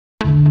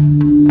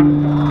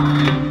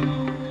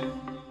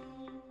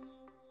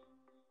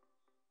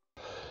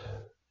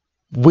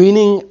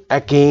a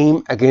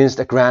game against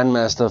a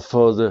grandmaster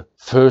for the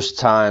first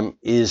time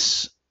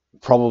is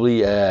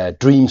probably a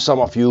dream some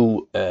of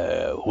you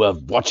who are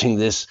watching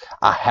this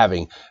are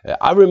having.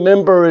 I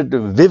remember it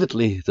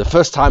vividly. The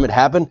first time it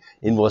happened,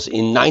 it was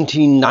in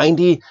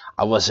 1990.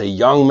 I was a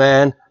young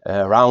man,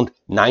 around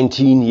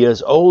 19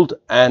 years old,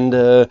 and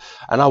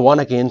I won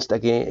against a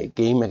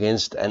game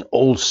against an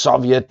old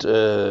Soviet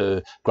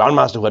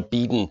grandmaster who had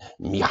beaten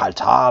Mikhail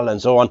Tal and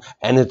so on,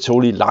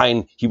 Anatoly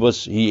Lein.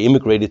 He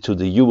immigrated to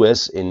the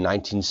US in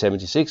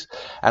 1976,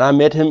 and I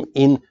met him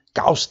in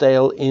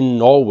Gausdal in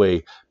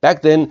Norway.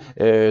 Back then,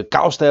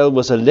 Gausdal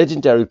was a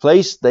legendary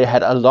place. They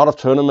had a lot of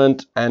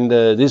tournament, and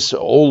this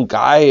old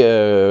guy,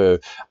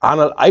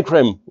 Arnold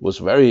Eikrem, was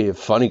a very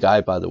funny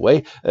guy, by the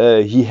way.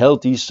 He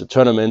held these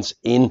tournaments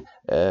in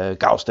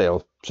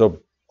Gausdal. So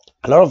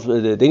a lot of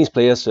the Danish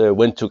players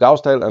went to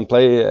Gausdal and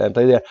play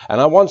there.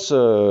 And I once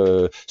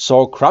saw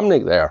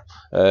Kramnik there.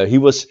 He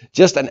was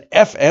just an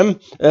FM,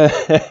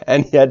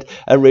 and he had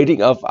a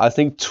rating of, I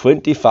think,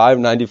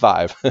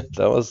 25.95.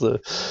 that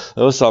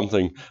was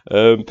something.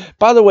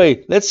 By the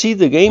way, let's see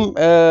the game.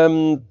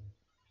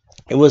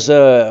 It was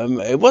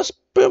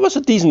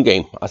a decent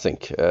game, I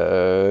think.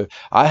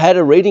 I had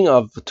a rating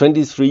of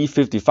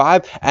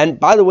 23.55, and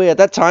by the way, at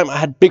that time I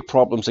had big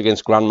problems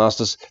against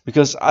grandmasters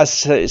because I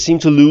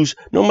seemed to lose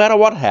no matter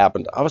what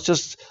happened. I was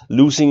just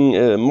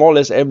losing more or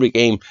less every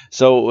game.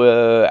 So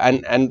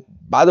and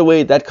by the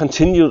way, that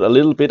continued a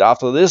little bit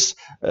after this.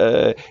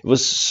 It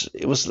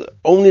was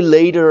only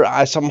later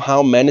I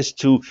somehow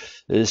managed to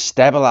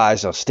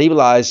stabilize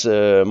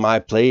my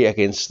play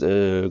against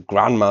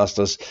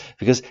grandmasters,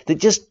 because they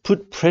just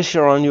put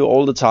pressure on you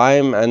all the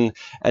time, and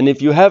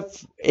if you have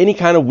any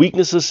kind of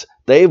weaknesses,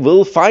 they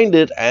will find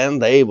it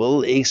and they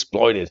will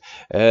exploit it.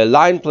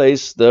 Line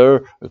plays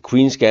their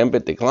Queen's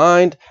Gambit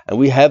declined, and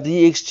we have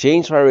the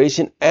exchange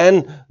variation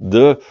and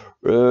the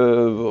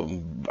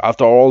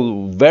after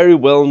all, very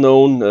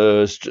well-known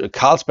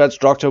Carlsbad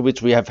Structure,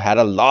 which we have had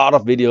a lot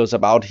of videos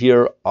about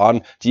here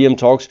on GM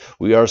Talks.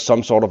 We are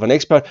some sort of an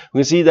expert. We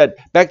can see that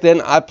back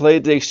then I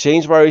played the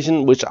exchange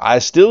variation, which I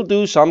still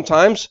do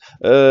sometimes,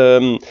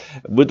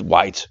 with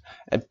white.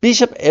 And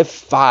Bishop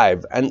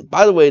F5, and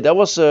by the way, that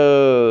was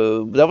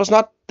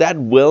not that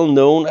well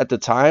known at the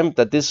time,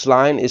 that this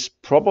line is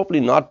probably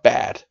not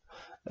bad,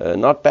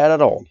 not bad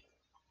at all.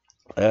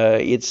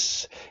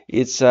 It's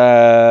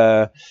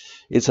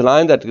a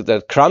line that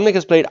Kramnik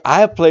has played.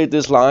 I have played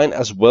this line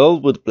as well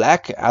with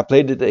black. I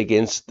played it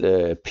against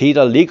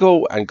Peter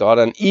Lego and got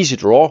an easy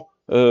draw.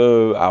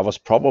 I was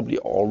probably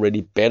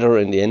already better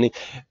in the ending.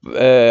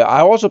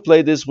 I also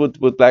played this with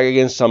black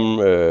against some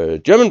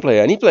German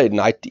player, and he played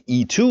knight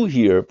e2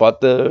 here,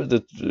 but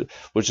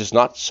which is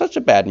not such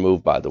a bad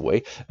move, by the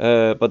way.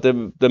 But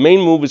the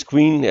main move is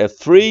queen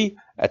f3,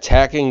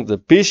 attacking the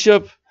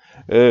bishop.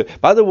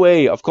 By the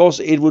way, of course,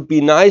 it would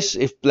be nice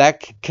if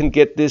black can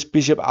get this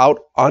bishop out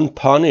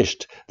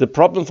unpunished. The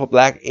problem for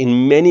black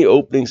in many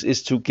openings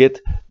is to get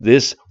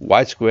this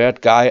white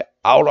squared guy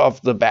out of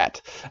the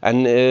bat,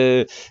 and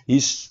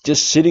he's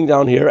just sitting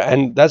down here,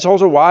 and that's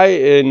also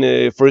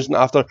why, for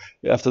instance,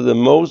 after the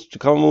most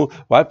common move,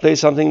 white plays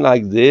something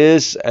like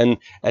this and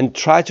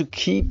try to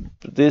keep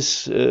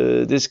this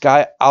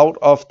guy out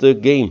of the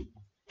game.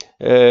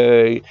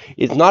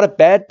 It's not a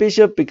bad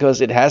bishop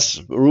because it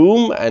has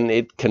room and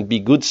it can be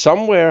good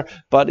somewhere,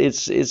 but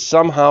it's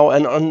somehow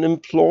an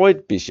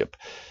unemployed bishop.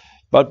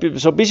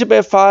 So bishop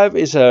f5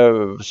 is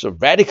a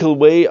radical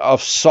way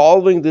of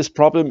solving this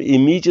problem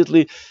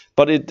immediately,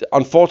 but it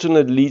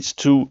unfortunately leads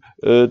to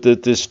the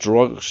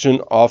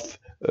destruction of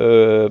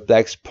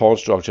black's pawn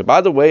structure.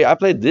 By the way, I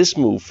played this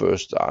move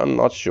first. I'm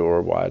not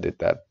sure why I did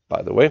that,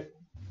 by the way.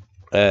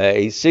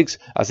 A6,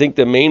 I think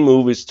the main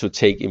move is to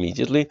take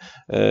immediately.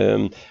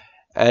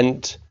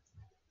 And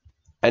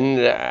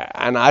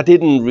I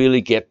didn't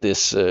really get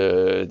this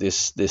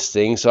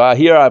thing. So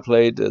here I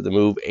played the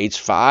move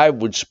h5,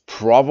 which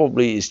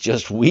probably is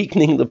just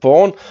weakening the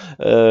pawn.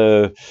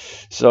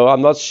 So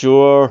I'm not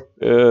sure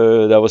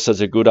that was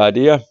such a good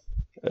idea.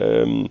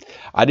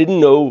 I didn't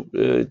know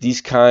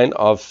these kind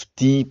of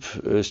deep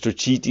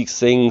strategic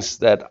things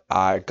that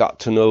I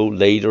got to know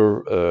later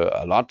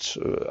a lot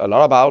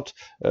about.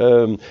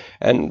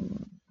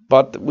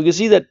 But we can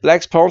see that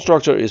black's pawn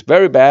structure is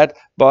very bad.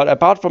 But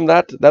apart from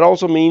that, that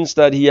also means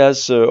that he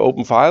has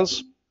open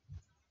files,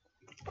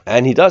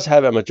 and he does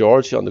have a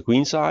majority on the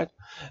queen side.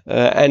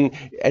 And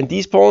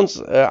these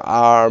pawns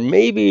are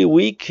maybe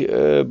weak,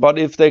 but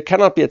if they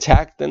cannot be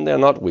attacked, then they're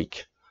not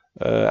weak.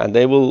 And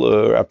they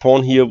will a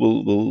pawn here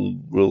will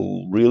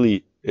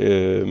really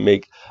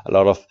make a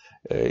lot of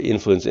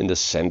influence in the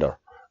center.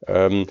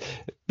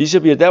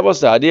 Bishop here, that was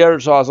the idea.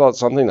 So I thought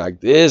something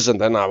like this, and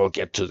then I will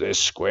get to this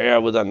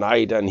square with a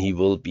knight, and he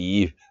will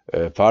be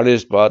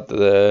punished. But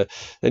then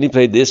he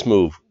played this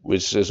move,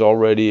 which is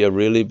already a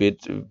really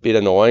bit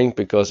annoying,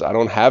 because I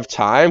don't have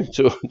time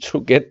to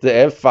get the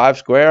f5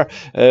 square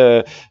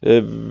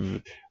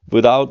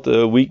without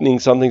weakening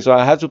something. So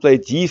I had to play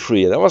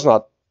g3, and that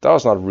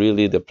was not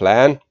really the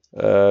plan.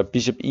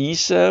 bishop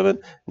e7,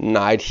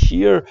 knight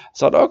here.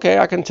 Thought, okay,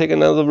 I can take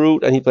another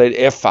route, and he played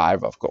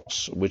f5, of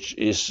course, which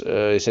is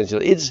essential.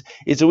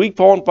 It's a weak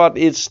pawn, but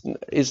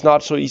it's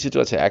not so easy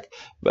to attack.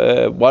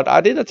 But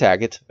I did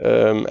attack it,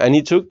 and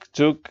he took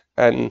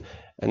and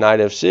knight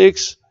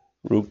f6,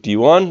 rook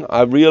d1.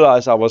 I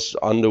realized I was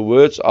on the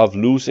verge of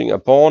losing a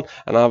pawn,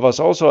 and I was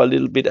also a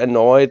little bit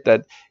annoyed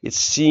that it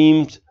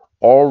seemed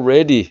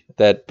already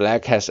that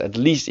black has at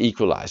least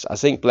equalized. I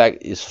think black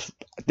is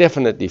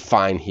definitely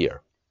fine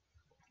here.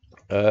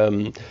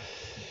 On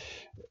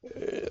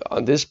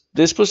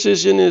this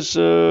position is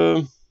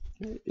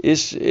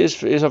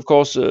of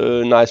course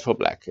nice for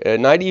black.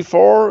 Knight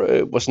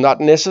e4 was not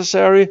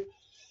necessary,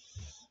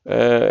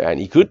 and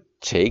he could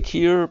take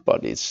here,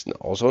 but it's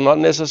also not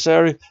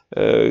necessary.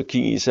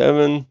 King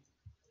e7,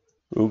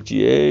 rook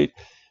g8,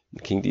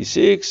 king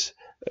d6,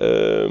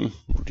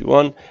 rook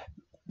d1.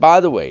 By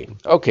the way,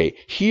 okay,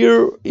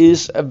 here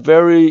is a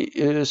very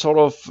sort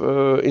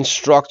of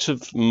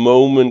instructive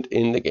moment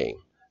in the game.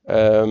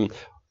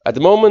 At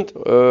the moment,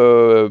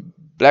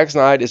 black's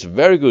knight is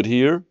very good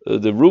here.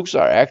 The rooks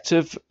are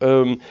active,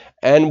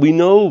 and we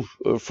know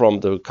from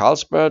the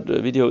Carlsbad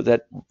video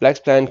that black's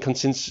plan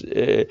consists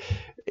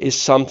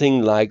is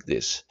something like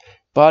this.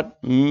 But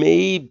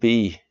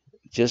maybe,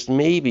 just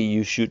maybe,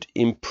 you should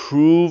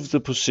improve the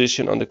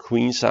position on the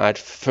queen side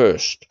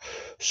first.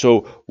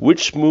 So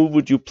which move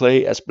would you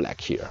play as black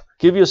here?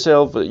 Give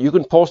yourself, you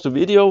can pause the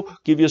video,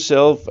 give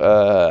yourself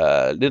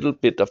a little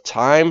bit of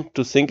time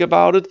to think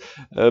about it.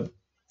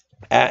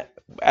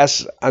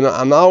 As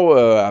I'm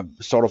now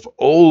sort of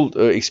old,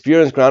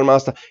 experienced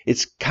grandmaster,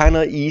 it's kind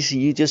of easy.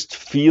 You just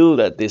feel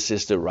that this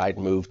is the right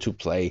move to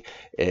play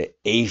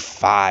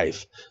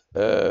a5.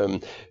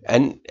 And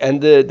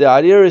the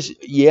idea is,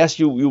 yes,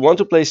 you want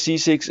to play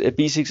c6,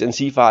 b6 and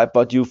c5,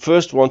 but you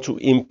first want to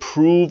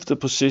improve the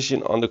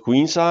position on the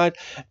queen side,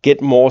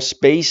 get more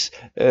space,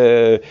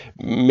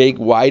 make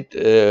white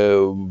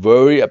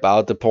worry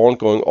about the pawn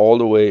going all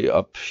the way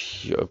up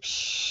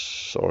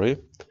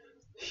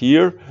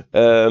here,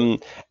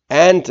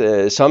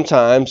 and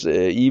sometimes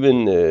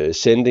even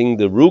sending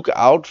the rook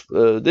out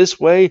this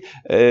way.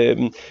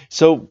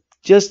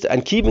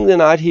 And keeping the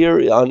knight here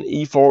on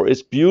e4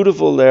 is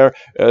beautiful there.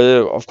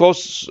 Of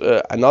course,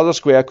 another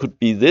square could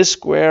be this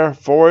square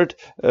for it,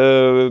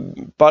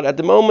 but at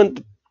the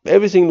moment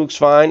everything looks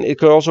fine. It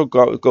could also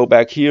go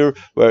back here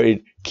where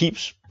it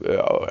keeps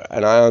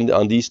an eye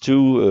on these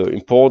two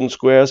important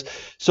squares.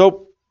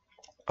 So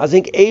I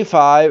think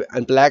a5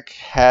 and black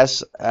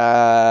has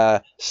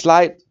a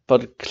slight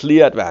but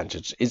clear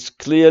advantage. It's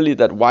clearly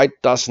that white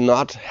does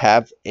not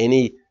have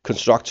any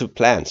constructive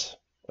plans.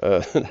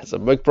 That's a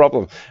big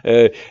problem,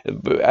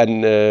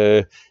 and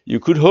you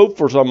could hope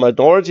for some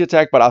minority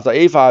attack, but after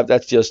a5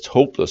 that's just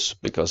hopeless,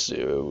 because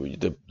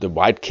the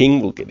white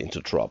king will get into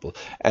trouble.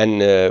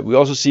 And we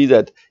also see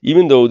that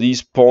even though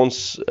these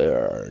pawns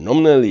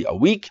nominally are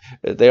weak,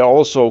 they are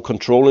also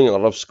controlling a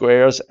lot of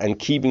squares and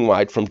keeping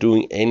white from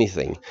doing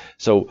anything.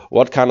 So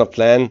what kind of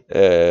plan?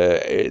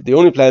 The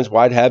only plans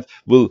white have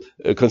will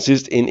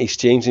consist in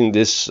exchanging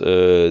this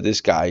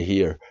guy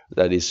here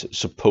that is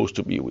supposed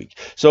to be weak.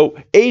 So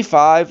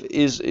a5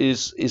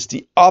 is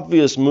the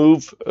obvious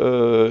move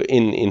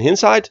in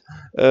hindsight.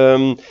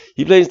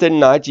 He plays then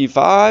knight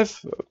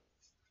g5.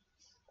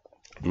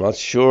 I'm not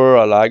sure.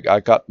 I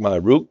got my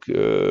rook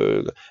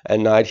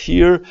and knight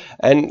here,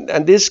 and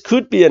this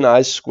could be a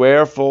nice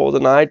square for the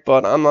knight,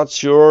 but I'm not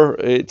sure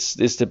it's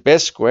the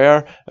best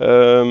square.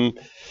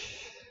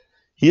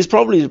 He's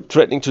probably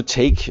threatening to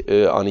take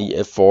on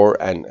ef4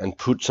 and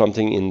put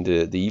something in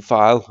the e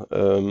file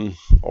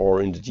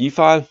or in the g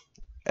file,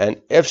 and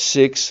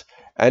f6,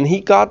 and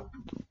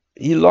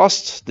he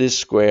lost this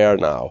square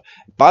now.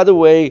 By the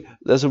way,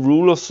 there's a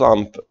rule of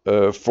thumb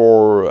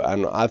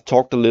and I've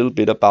talked a little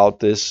bit about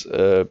this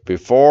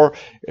before,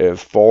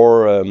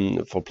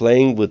 for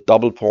playing with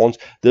double pawns.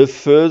 The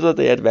further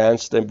they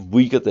advance, the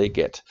weaker they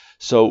get.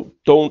 So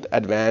don't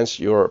advance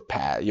your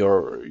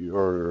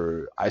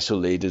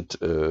isolated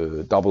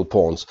double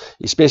pawns,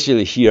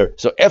 especially here.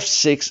 So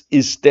f6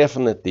 is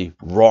definitely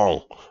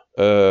wrong,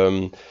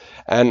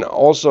 and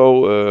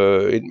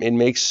also it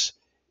makes,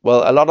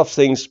 well, a lot of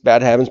things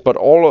bad happens, but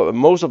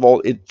most of all,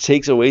 it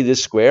takes away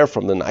this square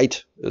from the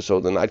knight. So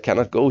the knight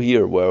cannot go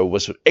here, where it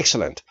was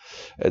excellent.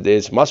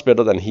 It's much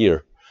better than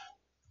here.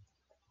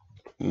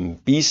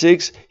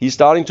 b6, he's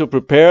starting to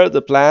prepare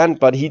the plan,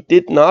 but he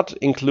did not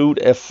include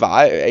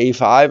f5,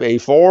 a5,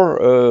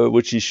 a4,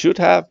 which he should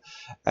have.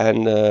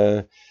 And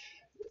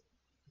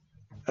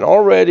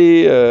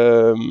already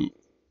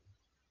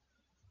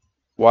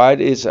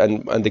white is,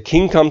 and the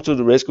king comes to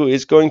the rescue,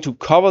 is going to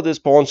cover this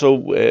pawn, so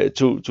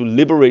to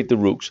liberate the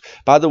rooks.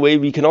 By the way,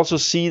 we can also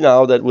see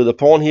now that with a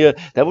pawn here,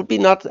 that would be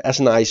not as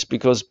nice,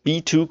 because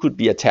b2 could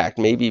be attacked,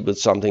 maybe with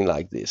something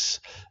like this.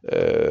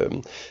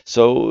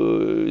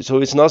 So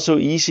it's not so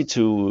easy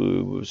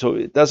to.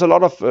 So there's a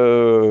lot of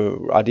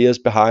ideas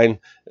behind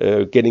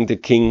getting the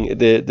king,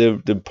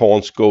 the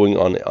pawns going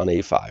on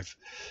a5.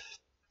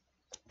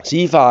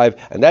 c5,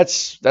 and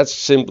that's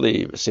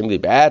simply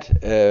bad.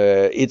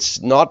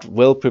 It's not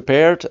well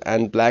prepared,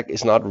 and black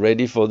is not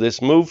ready for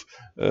this move.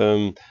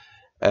 And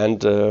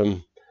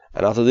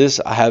after this,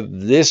 I have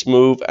this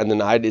move, and the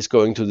knight is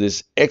going to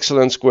this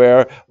excellent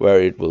square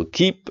where it will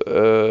keep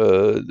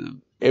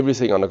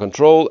everything under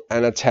control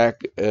and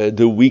attack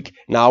the weak,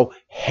 now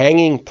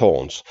hanging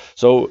pawns.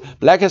 So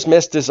black has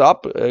messed this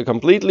up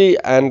completely,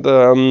 and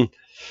that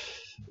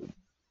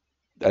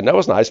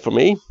was nice for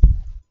me.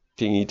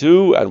 King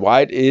e2, and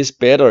white is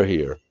better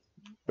here.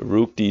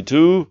 Rook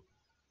d2,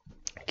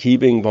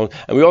 keeping pawn.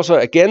 And we also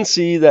again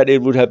see that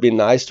it would have been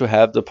nice to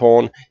have the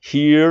pawn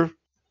here.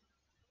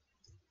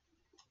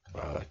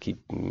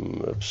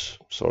 Oops,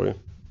 sorry.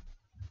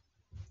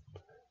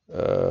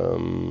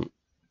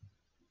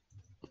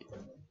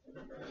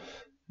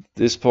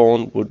 This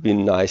pawn would be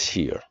nice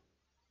here.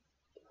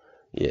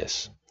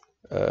 Yes.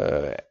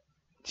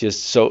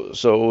 Just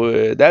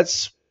so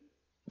that's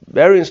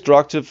very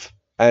instructive.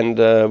 And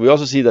we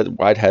also see that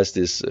white has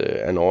this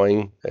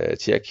annoying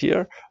check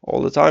here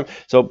all the time.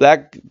 So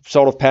black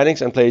sort of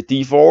panics and plays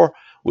d4,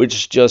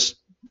 which just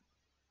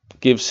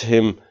gives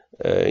him,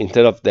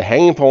 instead of the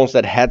hanging pawns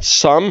that had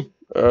some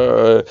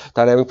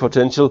dynamic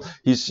potential,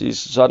 he's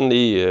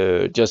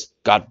suddenly just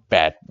got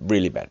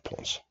really bad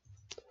pawns.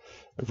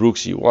 Rook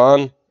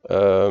c1.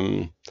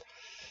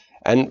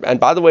 And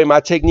by the way, my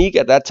technique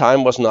at that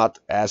time was not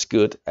as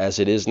good as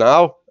it is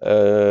now,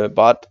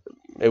 but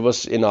it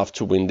was enough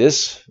to win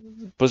this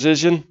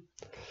position.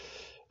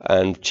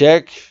 And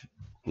check,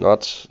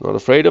 not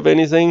afraid of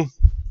anything,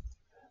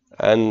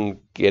 and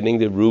getting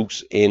the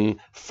rooks in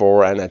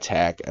for an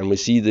attack. And we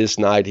see this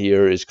knight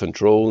here is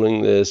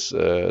controlling this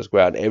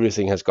square, and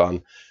everything has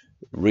gone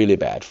really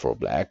bad for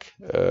black.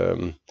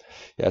 You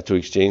have to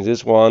exchange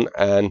this one,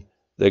 and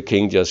the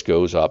king just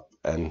goes up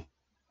and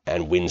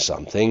wins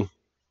something.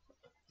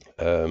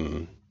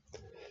 And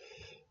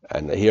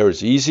here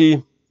it's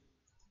easy.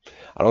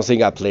 I don't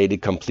think I played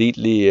it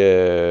completely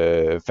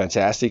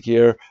fantastic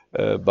here,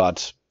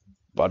 but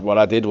what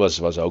I did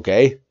was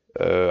okay,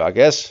 I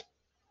guess.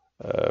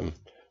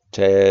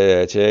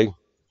 Take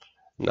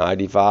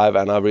 95,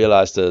 and I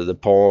realized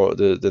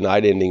the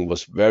knight ending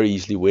was very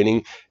easily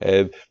winning.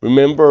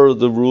 Remember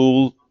the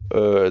rule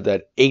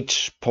that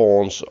H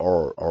pawns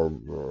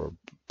or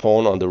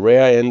pawn on the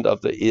rear end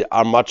of the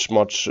are much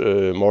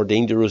more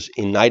dangerous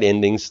in knight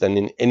endings than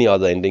in any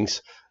other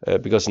endings,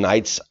 because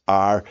knights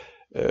are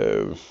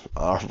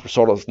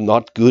sort of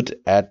not good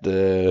at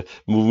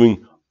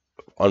moving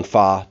on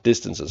far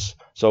distances.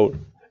 So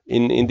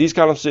in these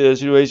kind of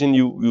situation,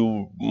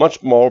 you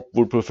much more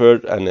would prefer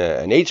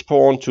an H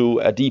pawn to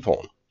a D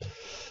pawn,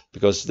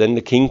 because then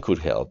the king could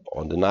help,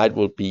 and the knight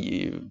will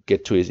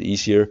get to it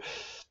easier.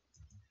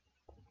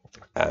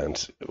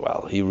 And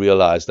well, he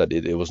realized that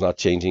it was not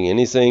changing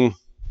anything,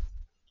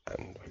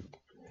 and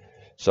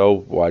so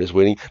white is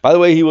winning. By the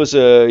way, he was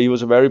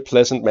a very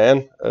pleasant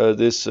man,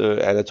 this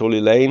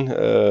Anatoly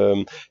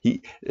Lein.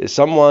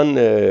 Someone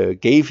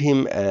gave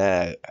him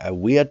a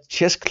weird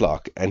chess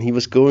clock, and he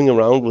was going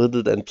around with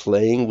it and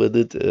playing with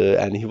it,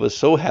 and he was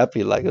so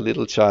happy, like a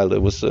little child.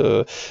 It was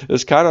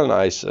kind of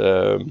nice.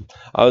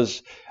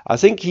 I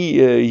think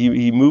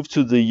he moved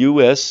to the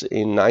U.S.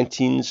 in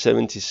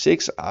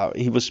 1976.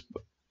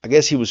 I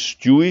guess he was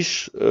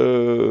Jewish,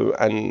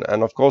 and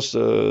of course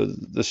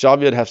the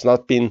Soviet has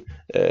not been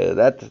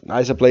that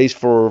nice a place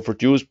for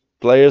Jewish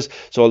players.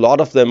 So a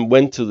lot of them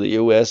went to the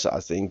U.S. I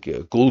think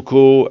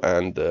Gulko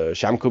and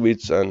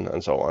Shamkovich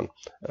and so on.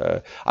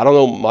 I don't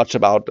know much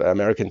about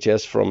American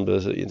chess from the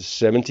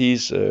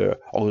 70s.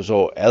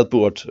 Also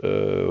Albert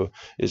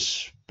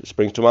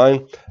springs to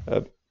mind.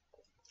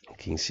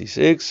 King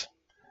c6,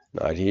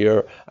 knight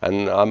here,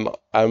 and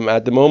I'm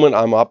at the moment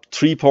I'm up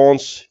 3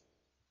 pawns.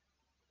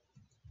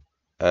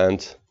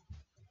 And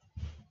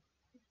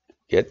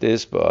get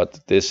this, but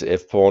this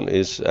f pawn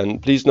is,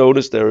 and please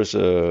notice there is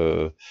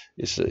a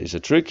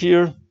trick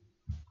here.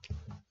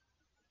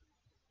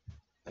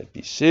 Knight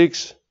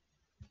b6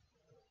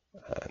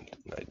 and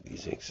knight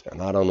b6,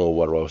 and I don't know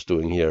what I was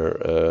doing here.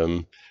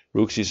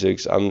 Rook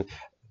c6.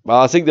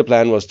 Well, I think the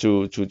plan was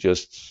to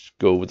just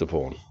go with the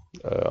pawn.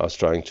 I was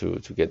trying to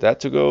get that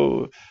to go.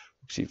 Rook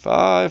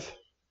c5.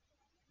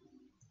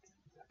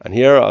 And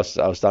here I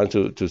was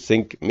starting to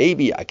think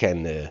maybe I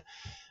can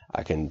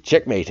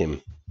checkmate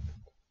him.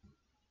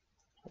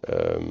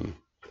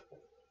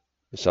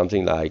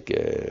 Something like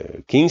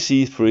king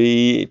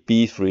c3,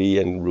 b3,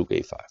 and rook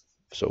a5.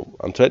 So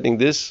I'm threatening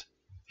this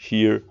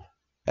here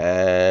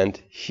and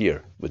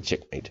here with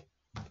checkmate.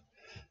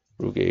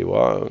 Rook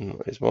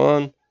a1 is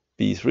 1,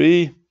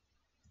 b3,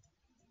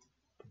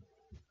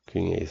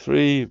 king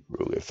a3,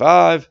 rook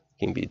a5,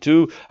 king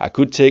b2. I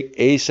could take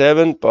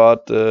a7,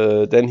 but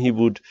then he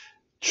would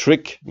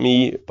trick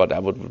me, but I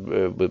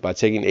would by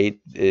taking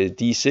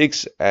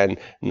d6 and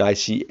knight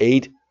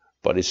c8,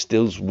 but it's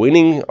still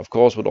winning, of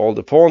course, with all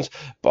the pawns.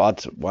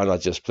 But why not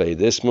just play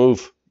this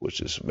move,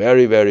 which is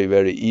very, very,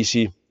 very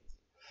easy,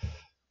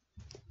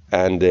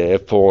 and the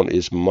f pawn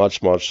is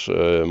much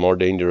more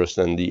dangerous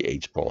than the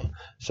h pawn,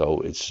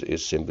 so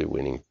it's simply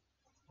winning.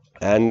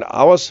 And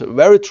I was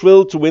very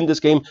thrilled to win this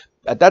game.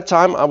 At that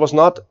time, I was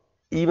not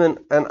even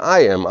an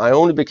IM. I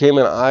only became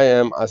an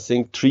IM, I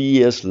think, 3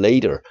 years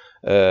later.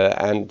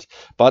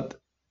 But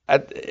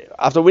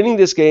after winning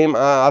this game,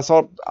 I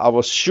thought I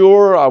was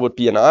sure I would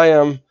be an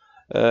IM.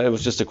 It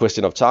was just a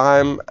question of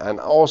time, and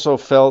I also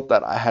felt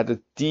that I had a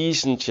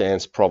decent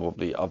chance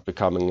probably of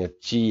becoming a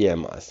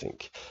GM, I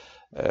think.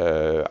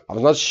 I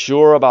was not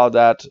sure about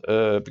that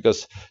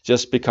because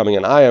just becoming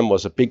an IM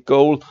was a big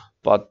goal,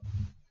 but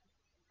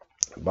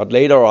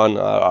later on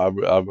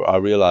I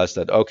realized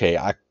that, okay,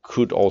 I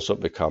could also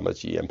become a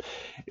GM.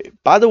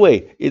 By the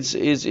way, it's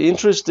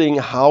interesting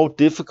how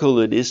difficult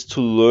it is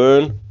to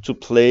learn to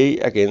play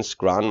against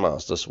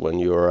grandmasters when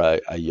you're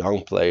a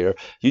young player.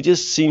 You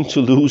just seem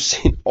to lose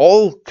in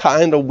all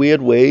kind of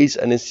weird ways,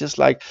 and it's just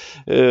like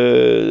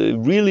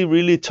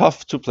really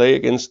tough to play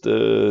against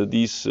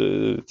these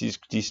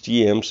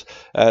GMs.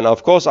 And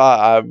of course,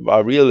 I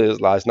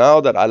realize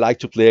now that I like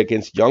to play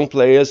against young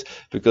players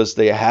because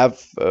they have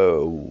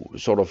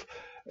sort of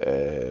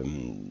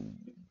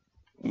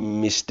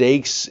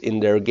mistakes in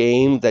their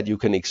game that you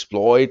can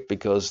exploit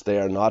because they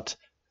are not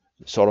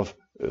sort of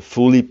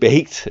fully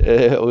baked,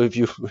 or if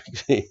you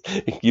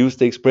use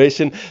the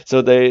expression.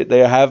 So they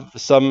have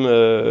some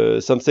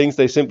things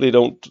they simply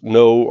don't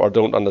know or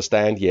don't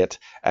understand yet,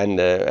 and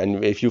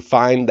if you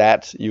find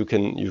that, you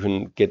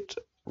can get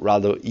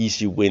rather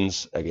easy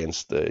wins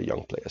against the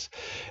young players.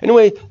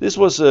 Anyway, this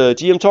was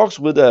GM Talks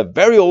with a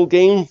very old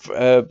game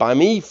by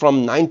me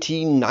from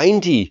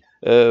 1990,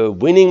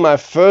 winning my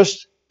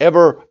first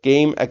ever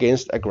game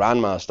against a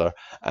grandmaster,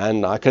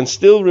 and I can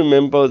still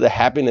remember the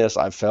happiness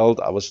I felt.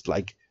 I was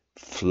like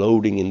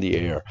floating in the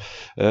air.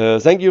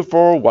 Thank you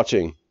for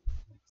watching.